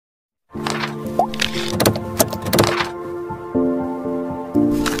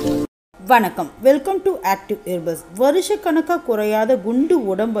வணக்கம் welcome to active Airbus வருஷக்கணக்காக குறையாத குண்டு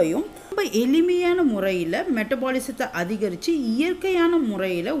உடம்பையும் ரொம்ப எளிமையான முறையில் மெட்டபாலிசத்தை அதிகரித்து இயற்கையான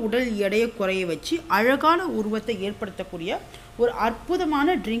முறையில் உடல் எடையை குறைய வச்சு அழகான உருவத்தை ஏற்படுத்தக்கூடிய ஒரு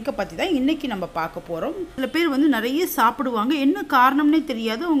அற்புதமான ட்ரிங்கை பற்றி தான் இன்றைக்கி நம்ம பார்க்க போகிறோம். சில பேர் நிறைய சாப்பிடுவாங்க, என்ன காரணம்னே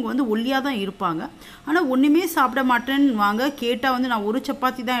தெரியாது, அவங்க ஒல்லியாக தான் இருப்பாங்க. ஆனால் ஒன்றுமே சாப்பிட மாட்டேன்னு வாங்க கேட்டால் நான் ஒரு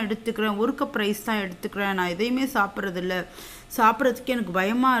சப்பாத்தி தான் எடுத்துக்கிறேன், ஒரு கப் ரைஸ் தான் எடுத்துக்கிறேன், நான் எதையுமே சாப்பிட்றதில்ல, சாப்பிட்றதுக்கு எனக்கு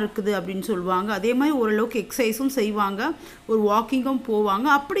பயமாக இருக்குது அப்படின்னு சொல்லுவாங்க. அதே மாதிரி ஓரளவுக்கு எக்ஸசைஸும் செய்வாங்க, ஒரு வாக்கிங்கும் போவாங்க.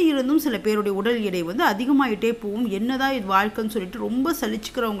 அப்படி இருந்தும் சில பேருடைய உடல் எடை அதிகமாகிட்டே போகும். என்னதான் இது வாழ்க்கைன்னு சொல்லிட்டு ரொம்ப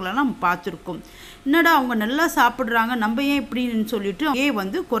சலிச்சுக்கிறவங்களெல்லாம் நம்ம பார்த்துருக்கோம். என்னடா அவங்க நல்லா சாப்பிட்றாங்க, நம்ம ஏன் இப்படின்னு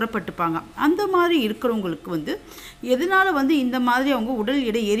சொல்லிட்டு குறைப்பட்டுப்பாங்க. அந்த மாதிரி இருக்கிறவங்களுக்கு எதனால் இந்த மாதிரி அவங்க உடல்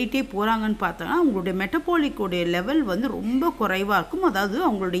எடை ஏறிட்டே போகிறாங்கன்னு பார்த்தோன்னா அவங்களுடைய மெட்டபாலிக்கோடைய லெவல் ரொம்ப குறைவாக இருக்கும். அதாவது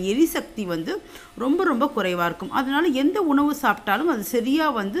அவங்களுடைய எரிசக்தி ரொம்ப ரொம்ப குறைவாக இருக்கும். அதனால் எந்த உணவு சாப்பிட்டாலும் அது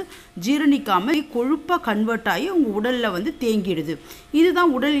சரியாக ஜீரணிக்காமல் கொழுப்பாக கன்வெர்ட் ஆகி அவங்க உடலில் தேங்கிடுது.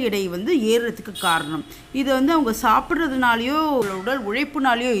 இதுதான் உடல் எடை ஏறுறதுக்கு காரணம். இது அவங்க சாப்பிட்றதுனாலையோ உடல்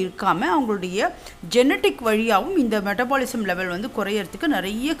உழைப்புனாலேயோ இருக்காமல் அவங்களுடைய ஜெனட்டிக் வழியாகவும் இந்த மெட்டபாலிசம் லெவல் குறையறதுக்கு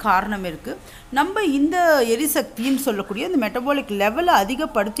நிறைய காரணம் இருக்குது. நம்ம இந்த எரிசக்தின்னு சொல்லக்கூடிய இந்த மெட்டபாலிக் லெவலை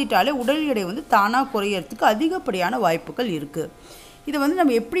அதிகப்படுத்திட்டாலே உடல் எடை தானாக குறையறதுக்கு அதிகப்படியான வாய்ப்புகள் இருக்குது. இதை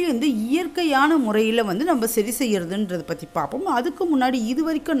நம்ம எப்படி இயற்கையான முறையில் நம்ம சரி செய்யறதுன்றதை பற்றி பார்ப்போம். அதுக்கு முன்னாடி இது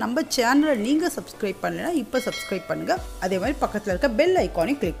வரைக்கும் நம்ம சேனலை நீங்கள் சப்ஸ்கிரைப் பண்ணலைன்னா இப்போ சப்ஸ்கிரைப் பண்ணுங்கள். அதே மாதிரி பக்கத்தில் இருக்க பெல்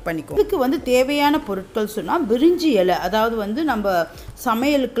ஐக்கானை கிளிக் பண்ணிக்கோ. இதுக்கு தேவையான பொருட்கள் சொன்னால் பிரிஞ்சி இலை, அதாவது நம்ம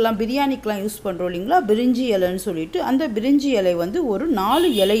சமையலுக்கெல்லாம் பிரியாணிக்கெலாம் யூஸ் பண்ணுறோம் இல்லைங்களா, பிரிஞ்சி இலைன்னு சொல்லிட்டு அந்த பிரிஞ்சி இலை ஒரு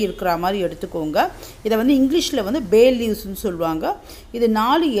 4 இலை இருக்கிற மாதிரி எடுத்துக்கோங்க. இதை இங்கிலீஷில் பே லீவ்ஸ்ன்னு சொல்லுவாங்க. இது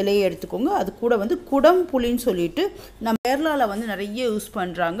 4 இலையை எடுத்துக்கோங்க. அது கூட குடம் புளின்னு சொல்லிட்டு நம்ம கேரளாவில் நிறைய யூஸ்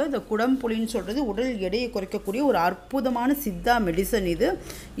பண்ணுறாங்க. இந்த குடம் புளின்னு சொல்கிறது உடல் எடையை குறைக்கக்கூடிய ஒரு அற்புதமான சித்தா மெடிசன். இது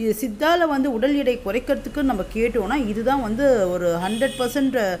சித்தாவில் உடல் எடை குறைக்கிறதுக்கு நம்ம கேட்டோம்னா இதுதான் ஒரு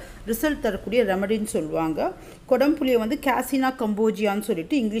 100% ரிசல்ட் தரக்கூடிய ரெமடின்னு சொல்லுவாங்க. குடம்புளியை கேசினா கம்போஜியான்னு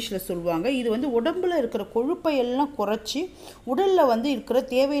சொல்லிட்டு இங்கிலீஷில் சொல்லுவாங்க. இது உடம்பில் இருக்கிற கொழுப்பை எல்லாம் குறைச்சி உடலில் இருக்கிற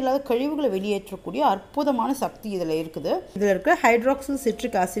தேவையில்லாத கழிவுகளை வெளியேற்றக்கூடிய அற்புதமான சக்தி இதில் இருக்குது. இதில் இருக்கிற ஹைட்ராக்சில்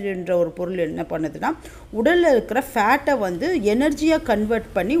சிட்ரிக் ஆசிட்ன்ற ஒரு பொருள் என்ன பண்ணுதுன்னா உடலில் இருக்கிற ஃபேட்டை எனர்ஜியாக கன்வெர்ட்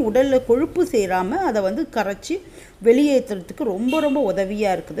பண்ணி உடலில் கொழுப்பு சேராமல் அதை கரைச்சி வெளியேற்றுறதுக்கு ரொம்ப ரொம்ப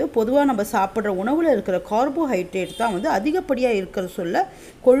உதவியாக இருக்குது. பொதுவாக நம்ம சாப்பிட்ற உணவில் இருக்கிற கார்போஹைட்ரேட் தான் அதிகப்படியாக இருக்கிற சொல்ல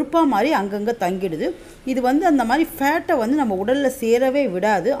கொழுப்பாக மாதிரி அங்கங்கே தங்கிடுது. இது அந்த மாதிரி ஃபேட்டை நம்ம உடலில் சேரவே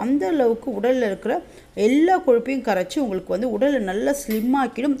விடாது. அந்த அளவுக்கு உடலில் இருக்கிற எல்லா கொழுப்பையும் கரைச்சி உங்களுக்கு உடலை நல்லா ஸ்லிம்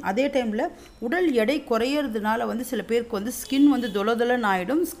ஆக்கிடும். அதே டைமில் உடல் எடை குறையிறதுனால சில பேருக்கு ஸ்கின் தொலதொலன்னு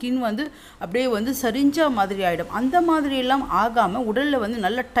ஆகிடும், ஸ்கின் அப்படியே சரிஞ்ச மாதிரி ஆகிடும். அந்த மாதிரியெல்லாம் ஆகாமல் உடலில்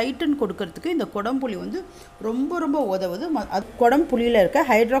நல்லா டைட்டன் கொடுக்கறதுக்கு இந்த குடம்புளி ரொம்ப ரொம்ப உதவுது. குடம்புளியில் இருக்க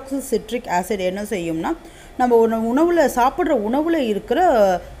ஹைட்ராக்சில் சிட்ரிக் ஆசிட் என்ன செய்யும்னா நம்ம உணவில் சாப்பிட்ற உணவில் இருக்கிற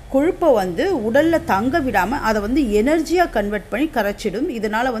கொழுப்பை உடலில் தங்க விடாமல் அதை எனர்ஜியாக கன்வெர்ட் பண்ணி கரைச்சிடும்.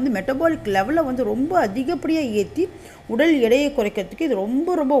 இதனால் மெட்டபாலிக் லெவலை ரொம்ப அதிகப்படியாக ஏற்றி உடல் எடையை குறைக்கிறதுக்கு இது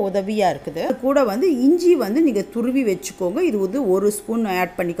ரொம்ப ரொம்ப உதவியாக இருக்குது. கூட இஞ்சி நீங்கள் துருவி வச்சுக்கோங்க. இது 1 ஸ்பூன்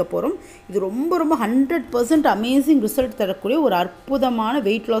ஆட் பண்ணிக்க போகிறோம். இது ரொம்ப ரொம்ப 100% அமேசிங் ரிசல்ட் தரக்கூடிய ஒரு அற்புதமான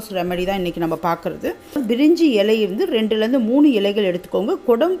வெயிட் லாஸ் ரெமெடி தான் இன்றைக்கி நம்ம பார்க்குறது. பிரிஞ்சி இலை 2லேருந்து 3 இலைகள் எடுத்துக்கோங்க.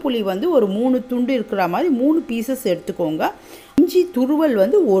 குடம்புளி ஒரு 3 துண்டு இருக்கிற மாதிரி 3 பீசஸ் எடுத்துக்கோங்க. இஞ்சி துருவல்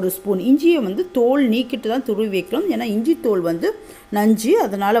 1 ஸ்பூன். இஞ்சியை தோல் நீக்கிட்டு தான் துருவி வைக்கணும், ஏன்னா இஞ்சி தோல் நஞ்சு,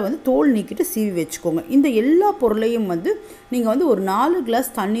 அதனால் தோல் நீக்கிட்டு சீவி வச்சுக்கோங்க. இந்த எல்லா பொருளையும் நீங்கள் ஒரு 4 கிளாஸ்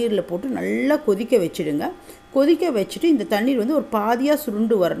தண்ணீரில் போட்டு நல்லா கொதிக்க வச்சுடுங்க. கொதிக்க வச்சுட்டு இந்த தண்ணீர் ஒரு பாதியாக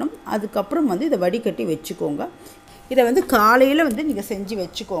சுருண்டு வரணும். அதுக்கப்புறம் இதை வடிகட்டி வச்சுக்கோங்க. இதை காலையில் நீங்கள் செஞ்சு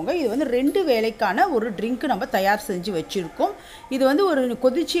வச்சுக்கோங்க. இது 2 வேளைக்கான ஒரு ட்ரிங்க் நம்ம தயார் செஞ்சு வச்சுருக்கோம். இது ஒரு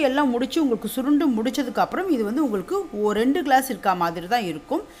கொதிச்சு எல்லாம் முடித்து உங்களுக்கு சுருண்டு முடித்ததுக்கப்புறம் இது உங்களுக்கு 2 கிளாஸ் இருக்கா மாதிரி தான்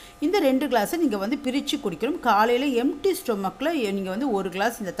இருக்கும். இந்த 2 கிளாஸை நீங்கள் பிரித்து குடிக்கணும். காலையில் எம்டி ஸ்டொமக்கில் நீங்கள் 1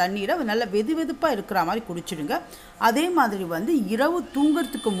 கிளாஸ் இந்த தண்ணீரை நல்லா வெதுவெதுப்பாக இருக்கிற மாதிரி குடிச்சிடுங்க. அதே மாதிரி இரவு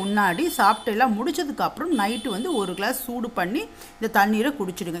தூங்குறதுக்கு முன்னாடி சாப்பிட்டு எல்லாம் முடித்ததுக்கப்புறம் நைட்டு 1 கிளாஸ் சூடு பண்ணி இந்த தண்ணீரை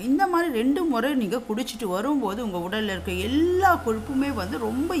குடிச்சிடுங்க. இந்த மாதிரி 2 முறை நீங்கள் குடிச்சிட்டு வரும்போது உங்கள் உடலில் இருக்க எல்லா கொழுப்புமே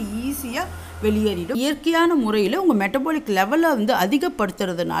ரொம்ப ஈஸியாக வெளியேறிடும். இயற்கையான முறையில் உங்கள் மெட்டபாலிக் லெவலை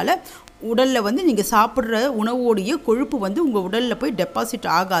அதிகப்படுத்துறதுனால உடலில் நீங்கள் சாப்பிட்ற உணவோடைய கொழுப்பு உங்கள் உடலில் போய் டெபாசிட்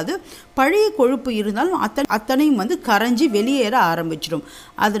ஆகாது. பழைய கொழுப்பு இருந்தாலும் அத்தனையும் கரைஞ்சி வெளியேற ஆரம்பிச்சிடும்.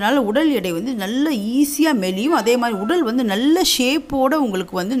 அதனால் உடல் எடை நல்ல ஈஸியாக மெலியும். அதே மாதிரி உடல் நல்ல ஷேப்போடு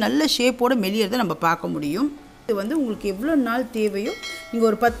உங்களுக்கு நல்ல ஷேப்போடு மெலியறதை நம்ம பார்க்க முடியும். இது உங்களுக்கு எவ்வளோ நாள் தேவையோ நீங்கள்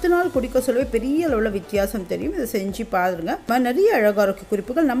ஒரு 10 நாள் குடிக்க சொல்லவே பெரிய அளவில் வித்தியாசம் தெரியும். இதை செஞ்சு பாருங்கள். நிறைய அழகாரோக்கிய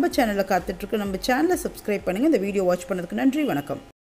குறிப்புகள் நம்ம சேனலில் காத்துட்ருக்கு. நம்ம சேனலை சப்ஸ்கிரைப் பண்ணுங்கள். இந்த வீடியோ வாட்ச் பண்ணதுக்கு நன்றி. வணக்கம்.